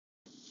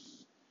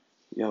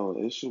Yo,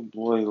 it's your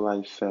boy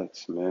Life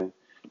Facts, man.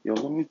 Yo,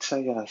 let me tell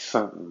y'all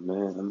something,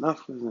 man.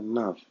 Enough is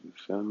enough, you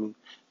feel me?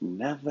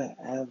 Never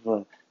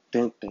ever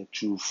think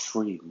that you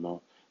free,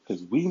 mo.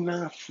 Cause we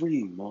not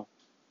free, mo.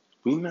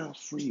 We not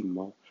free,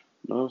 mo.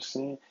 Know what I'm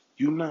saying?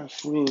 You not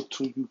free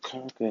until you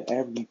conquer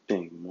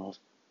everything, mo.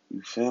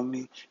 You feel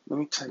me? Let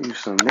me tell you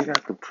something. They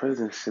got the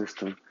prison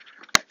system.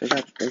 They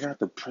got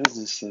the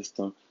prison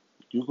system.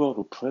 You go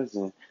to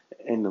prison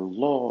and the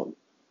law.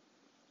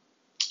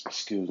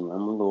 Excuse me,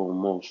 I'm a little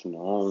emotional.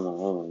 Hold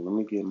on. Let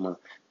me get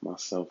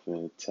myself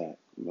intact.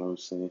 You know what I'm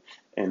saying?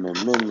 And the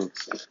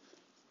amendments,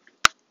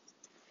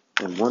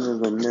 and one of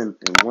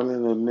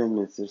the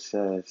amendments, it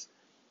says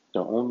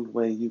the only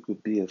way you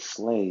could be a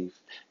slave,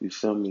 you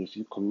feel me, if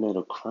you commit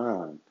a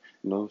crime.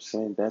 You know what I'm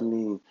saying? That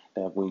means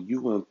that when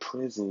you in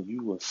prison,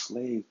 you a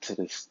slave to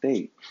the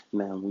state.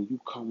 Now, when you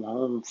come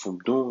home from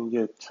doing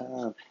your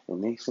time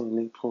and they saying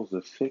they supposed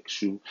to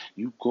fix you,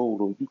 you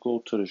go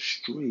to the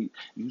street,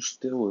 you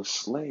still a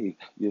slave.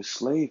 Your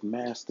slave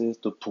master is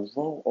the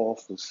parole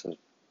officer.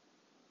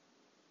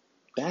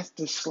 That's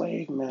the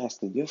slave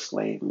master. Your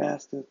slave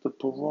master is the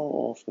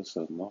parole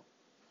officer, man.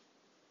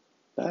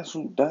 That's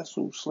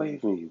who's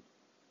slaving you.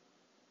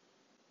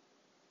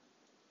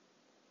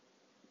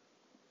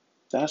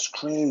 That's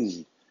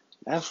crazy.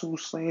 That's who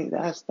say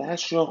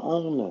that's your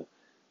owner. You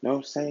know what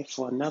I'm saying?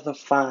 For another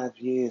 5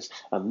 years,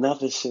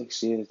 another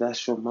 6 years,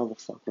 that's your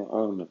motherfucking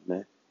owner,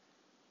 man.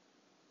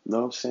 You know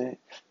what I'm saying?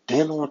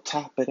 Then on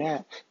top of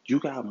that,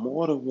 you got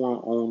more than one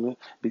owner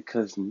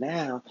because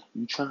now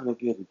you trying to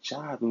get a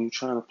job and you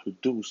trying to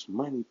produce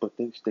money, but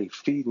they stay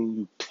feeding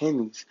you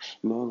pennies.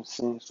 You know what I'm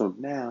saying? So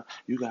now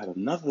you got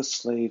another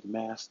slave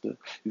master.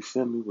 You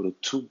feel me with a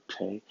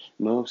toupee.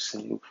 You know what I'm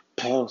saying?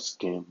 Pale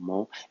skin,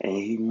 mo, and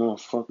he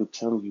motherfucker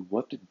telling you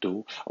what to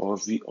do, or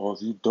if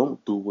you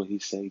don't do what he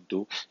say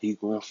do, he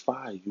gonna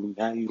fire you.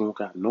 Now you don't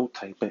got no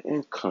type of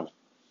income.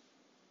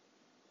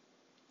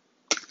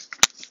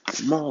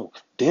 No,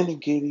 then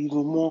it get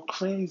even more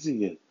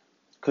crazier.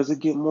 Cause it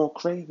get more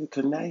crazy.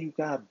 Cause now you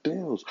got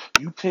bills.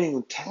 You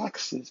paying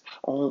taxes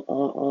on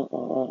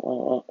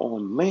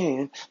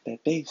land that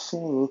they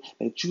saying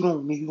that you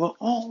don't even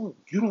own.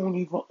 You don't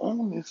even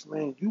own this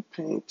land. You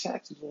paying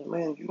taxes on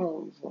land you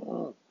don't even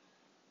own.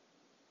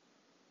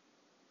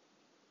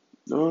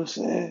 You know what I'm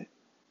saying?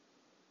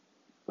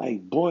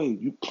 Like boy,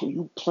 you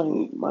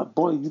paying my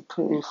boy. You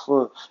paying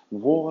for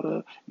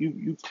water.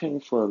 You paying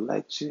for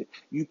electric.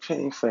 You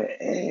paying for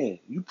air.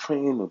 You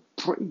paying to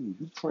breathe.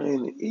 You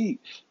paying to eat.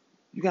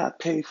 You got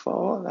to pay for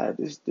all that.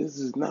 This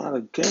is not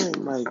a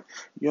game. Like,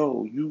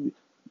 yo, you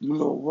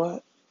know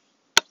what?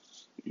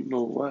 You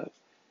know what?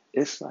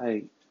 It's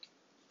like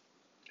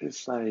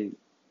it's like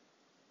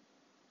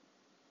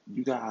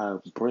you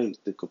gotta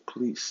break the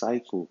complete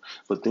cycle.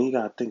 But then you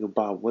gotta think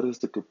about what is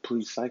the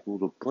complete cycle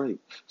to break.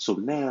 So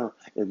now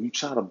if you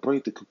try to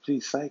break the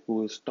complete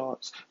cycle, it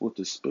starts with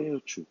the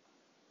spiritual.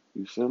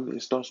 You feel me?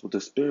 It starts with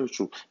the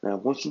spiritual. Now,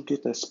 once you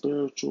get that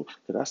spiritual,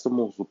 'cause that's the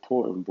most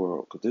important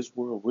world. Cause this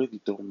world really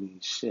don't mean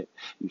shit.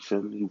 You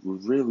feel me? We're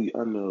really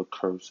under a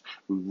curse.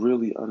 We're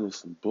really under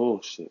some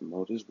bullshit,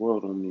 mo. This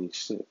world don't mean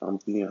shit. I'm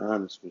being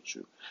honest with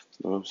you.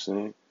 You know what I'm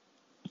saying?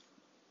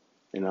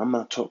 And I'm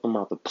not talking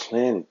about the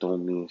planet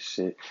don't mean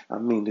shit. I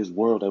mean this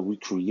world that we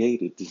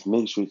created, this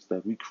matrix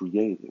that we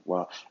created.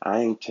 While I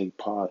ain't take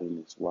part in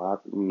this, I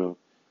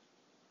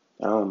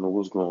don't know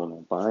what's going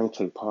on, but I ain't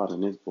take part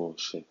in this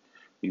bullshit.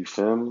 You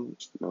feel me?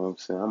 You know what I'm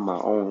saying? I'm my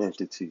own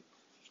entity.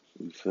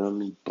 You feel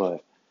me?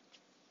 But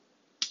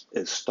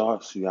it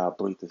starts, you gotta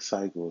break the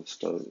cycle.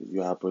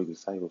 You gotta break the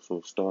cycle. So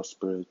it starts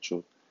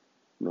spiritual.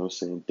 You know what I'm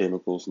saying? Then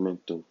it goes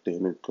mental.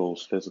 Then it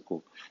goes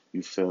physical.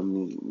 You feel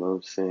me? You know what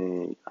I'm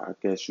saying? I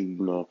guess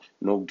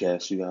no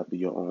guess. You gotta be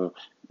your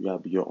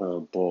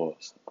own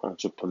boss,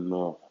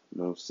 entrepreneur. You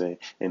know what I'm saying?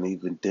 And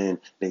even then,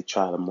 they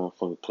try to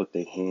motherfucker put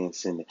their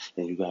hands in it,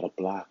 and you gotta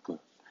block them.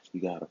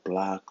 You gotta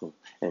block them.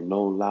 And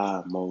no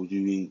lie, Mo,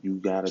 you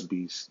gotta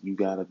be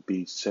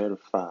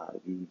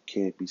certified. You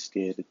can't be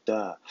scared to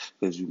die,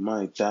 cause you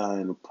might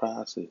die in the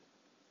process.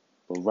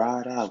 But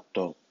ride out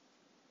though.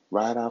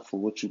 Ride out for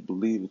what you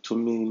believe in. Too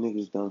many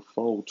niggas done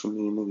fold. Too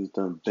many niggas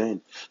done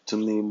bent. Too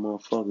many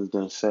motherfuckers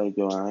done say,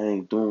 yo, I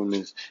ain't doing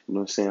this. You know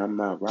what I'm saying? I'm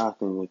not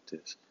rocking with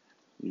this.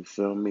 You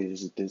feel me?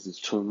 This is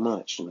too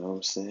much. You know what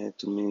I'm saying?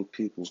 Too many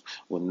people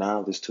with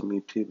knowledge. Too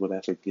many people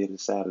that could get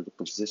us out of the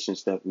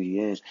positions that we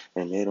in,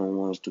 and they don't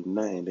want to do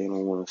nothing. They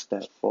don't want to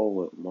step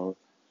forward, man.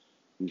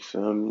 You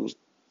feel me?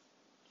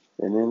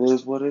 And it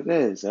is what it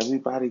is.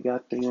 Everybody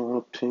got their own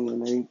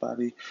opinion.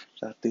 Everybody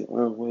got their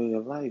own way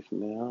of life,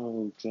 man. I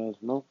don't judge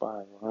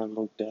nobody. I don't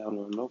look down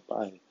on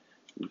nobody.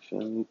 You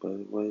feel me? But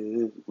what it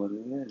is, what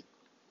it is.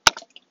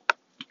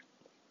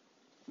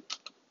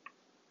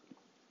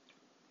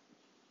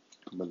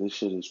 But this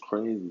shit is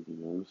crazy, you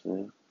know what I'm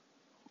saying?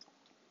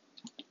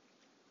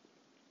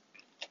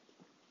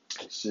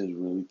 This shit is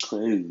really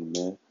crazy,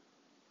 man.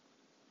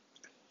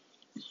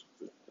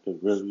 It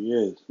really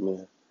is,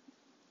 man.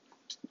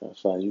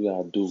 That's why you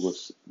gotta do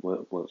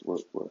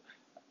what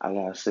I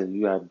gotta say,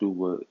 you gotta do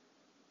what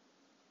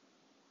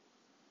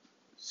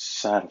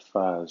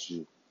satisfies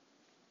you.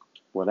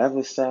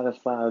 Whatever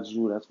satisfies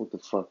you, that's what the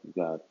fuck you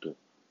gotta do.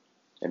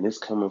 And this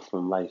coming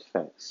from life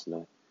facts,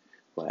 man.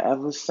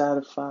 Whatever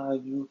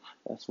satisfies you,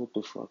 that's what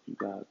the fuck you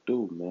gotta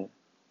do, man.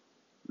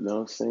 You know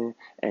what I'm saying?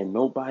 And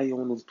nobody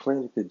on this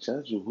planet could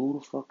judge you. Who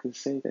the fuck can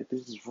say that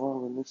this is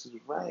wrong and this is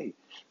right?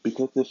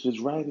 Because if it's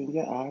right in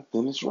your eyes,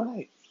 then it's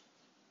right.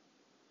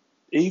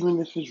 Even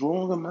if it's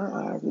wrong in my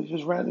eyes, if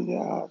it's right in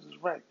your eyes,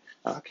 it's right.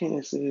 I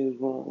can't say it's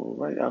wrong or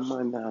right. I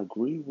might not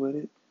agree with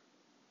it,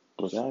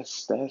 but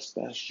that's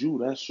you.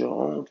 That's your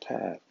own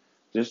path.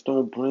 Just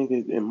don't bring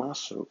it in my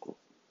circle.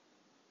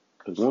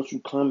 Because once you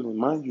come in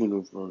my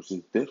universe,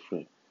 it's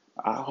different.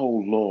 I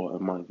hold law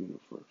in my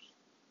universe.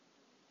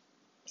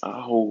 I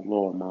hold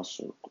law in my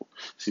circle.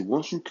 See,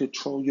 once you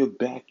control your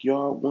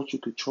backyard, once you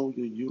control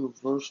your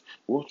universe,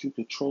 once you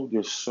control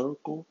your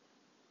circle,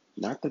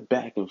 not the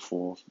back and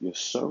forth, your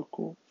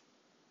circle,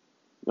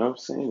 you know what I'm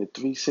saying? The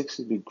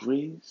 360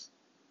 degrees,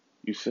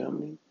 you feel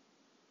me?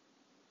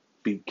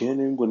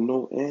 Beginning with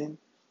no end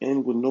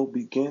with no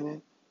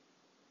beginning.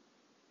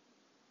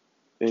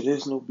 There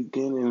is no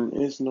beginning and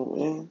there is no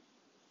end.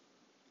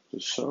 The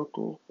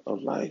circle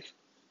of life.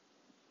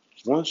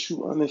 Once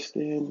you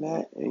understand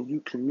that and you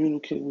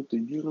communicate with the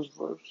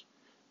universe,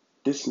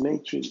 this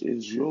matrix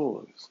is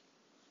yours.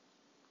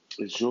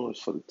 It's yours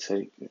for the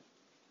taking.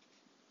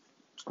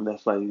 And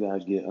that's why you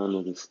gotta get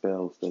under the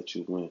spells that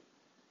you win.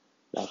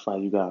 That's why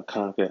you gotta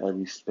conquer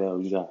every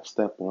spell. You gotta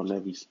step on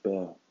every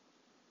spell.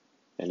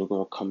 And they're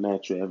gonna come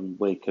at you every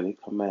way. Cause they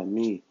come at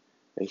me.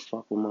 They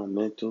fuck with my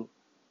mental,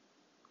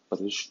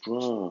 but it's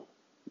strong.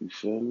 You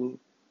feel me?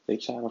 They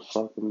try to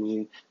fuck with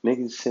me.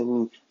 Niggas send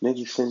me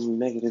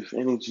negative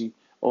energy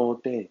all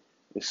day.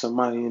 There's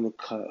somebody in the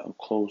cut I'm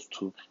close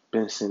to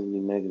been sending me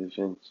negative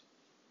energy.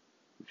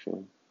 You feel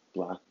me?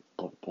 Block it.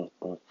 Boom, boom,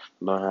 boom.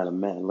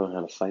 Learn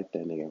how to fight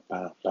that nigga.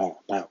 Bow, bow,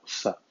 bow.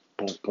 What's up?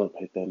 Boom, boom.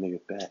 Hit that nigga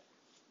back.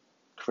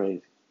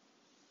 Crazy.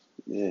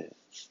 Yeah.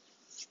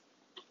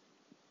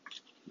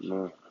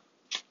 No.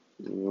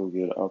 You don't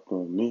get up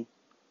on me.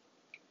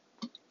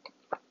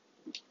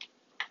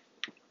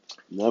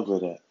 Never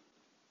that.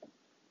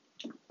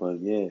 But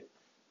yeah,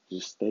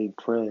 just stay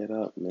prayed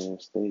up, man.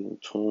 Stay in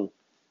tune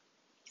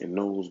and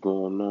know what's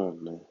going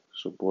on, man.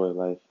 It's your boy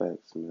Life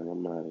Facts, man.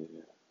 I'm out of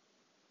here.